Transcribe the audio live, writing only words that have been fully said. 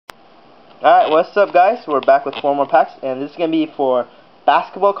Alright, what's up guys? We're back with 4 more packs, and this is going to be for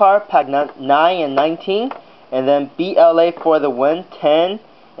basketball card, pack 9 and 19, and then BLA for the win, 10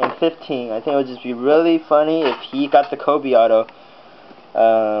 and 15. I think it would just be really funny if he got the Kobe auto.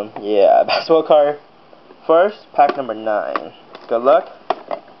 Yeah, basketball card first, pack number 9. Good luck.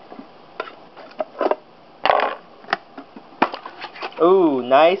 Ooh,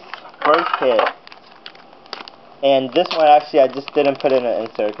 nice first hit. And this one, actually, I just didn't put in an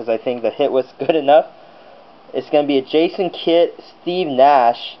insert because I think the hit was good enough. It's going to be a Jason Kidd, Steve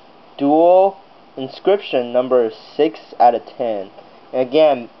Nash, dual inscription, number 6 out of 10. And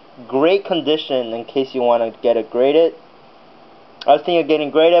again, great condition in case you want to get it graded. I was thinking of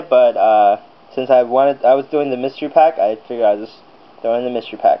getting graded, but since I was doing the mystery pack, I figured I'd just throw in the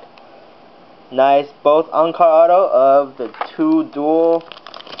mystery pack. Nice, both on-card auto of the 2 dual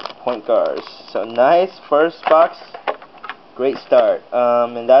point guards. So nice first box, great start.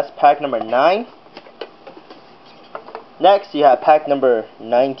 And that's pack number 9. Next you have pack number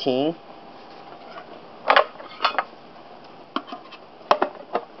 19.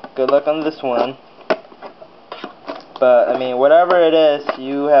 Good luck on this one. But I mean, whatever it is,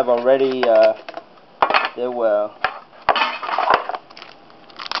 you have already did well.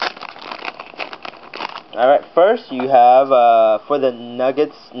 Alright, first you have, for the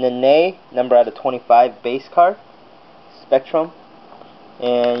Nuggets, Nene, number out of 25 base card, Spectrum.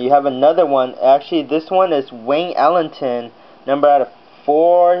 And you have another one, actually this one is Wayne Ellington, number out of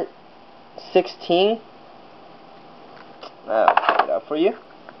 416. I'll put it out for you.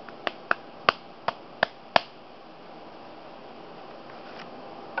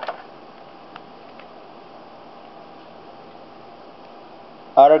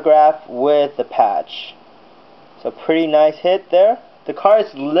 Autograph with the patch. So pretty nice hit there. The card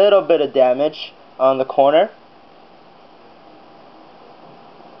is a little bit of damage on the corner.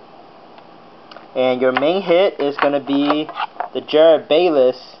 And your main hit is going to be the Jared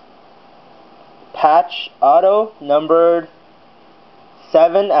Bayless patch auto, numbered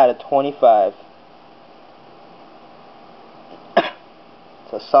 7 out of 25.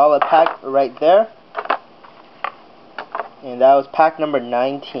 It's a solid pack right there. And that was pack number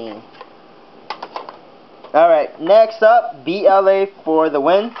 19. Alright, next up, BLA for the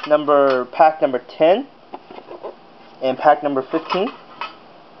win, pack number 10 and pack number 15.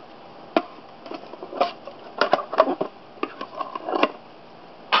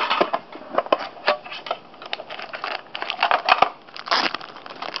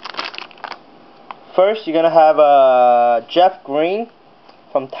 First, you're going to have Jeff Green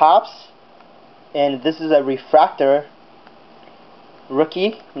from Topps, and this is a refractor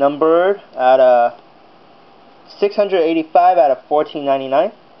rookie, numbered at 685 out of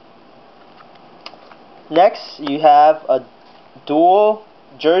 1499. Next, you have a dual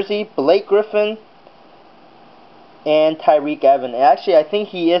jersey, Blake Griffin and Tyreke Evans. Actually, I think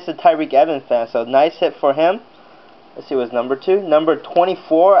he is a Tyreke Evans fan, so nice hit for him. Let's see what's number 2. Number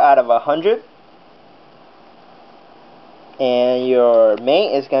 24 out of 100. And your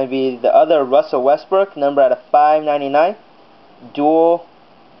main is going to be the other Russell Westbrook, number out of 599. Dual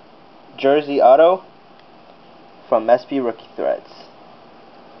jersey auto from SP Rookie Threads.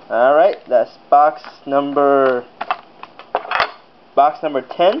 Alright, that's box number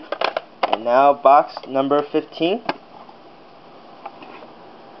 10, and now box number 15.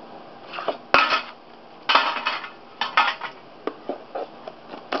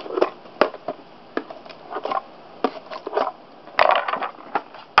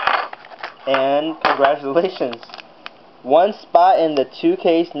 And congratulations, one spot in the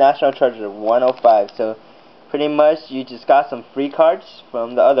 2K's National Treasure 105. So pretty much you just got some free cards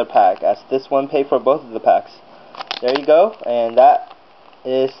from the other pack, as this one paid for both of the packs. There you go, and that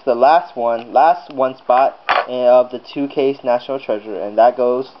is the last one spot of the 2K's National Treasure, and that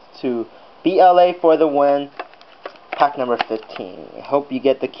goes to BLA for the win, pack number 15. I hope you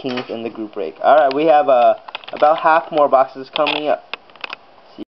get the Kings in the group break. Alright, we have about half more boxes coming up.